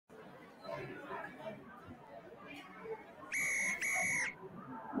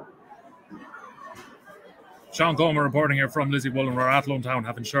Sean Comer reporting here from Lizzie Woolen, where Athlone Town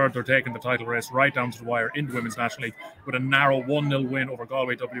have ensured they're taking the title race right down to the wire in the Women's National League with a narrow 1-0 win over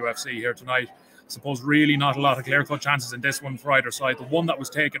Galway WFC here tonight. I suppose really not a lot of clear-cut chances in this one for either side. The one that was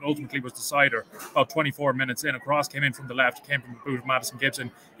taken ultimately was decider about 24 minutes in. A cross came in from the left, came from the boot of Madison Gibson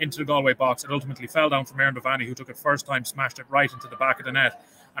into the Galway box. It ultimately fell down from Erin Devaney, who took it first time, smashed it right into the back of the net.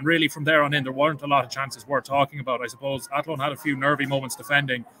 And really from there on in, there weren't a lot of chances worth talking about. I suppose Athlone had a few nervy moments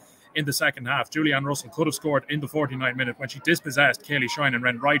defending in the second half. Julianne Russell could have scored in the 49th minute when she dispossessed Kaylee Shine and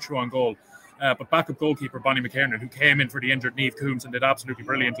ran right through on goal. But backup goalkeeper Bonnie McKiernan, who came in for the injured Niamh Coombs and did absolutely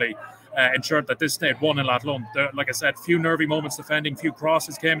brilliantly, ensured that this stayed 1-0 Athlone. Like I said, few nervy moments defending, few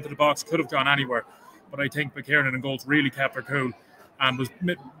crosses came into the box, could have gone anywhere. But I think McKiernan and goals really kept her cool and was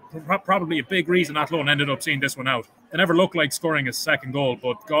probably a big reason Athlone ended up seeing this one out. They never looked like scoring a second goal,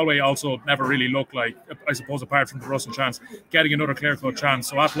 but Galway also never really looked like, I suppose, apart from the Russell chance, getting another clear-cut chance.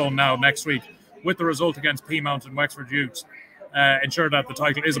 So Athlone now, next week, with the result against Peamount and Wexford Youths, ensure that the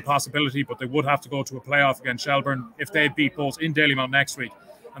title is a possibility, but they would have to go to a playoff against Shelburne if they beat both in Dalymount next week.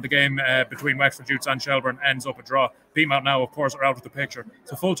 And the game between Wexford Youths and Shelburne ends up a draw. Peamount now, of course, are out of the picture.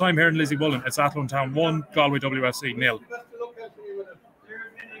 So full time here in Lizzie Woolen, it's Athlone Town 1, Galway WFC 0.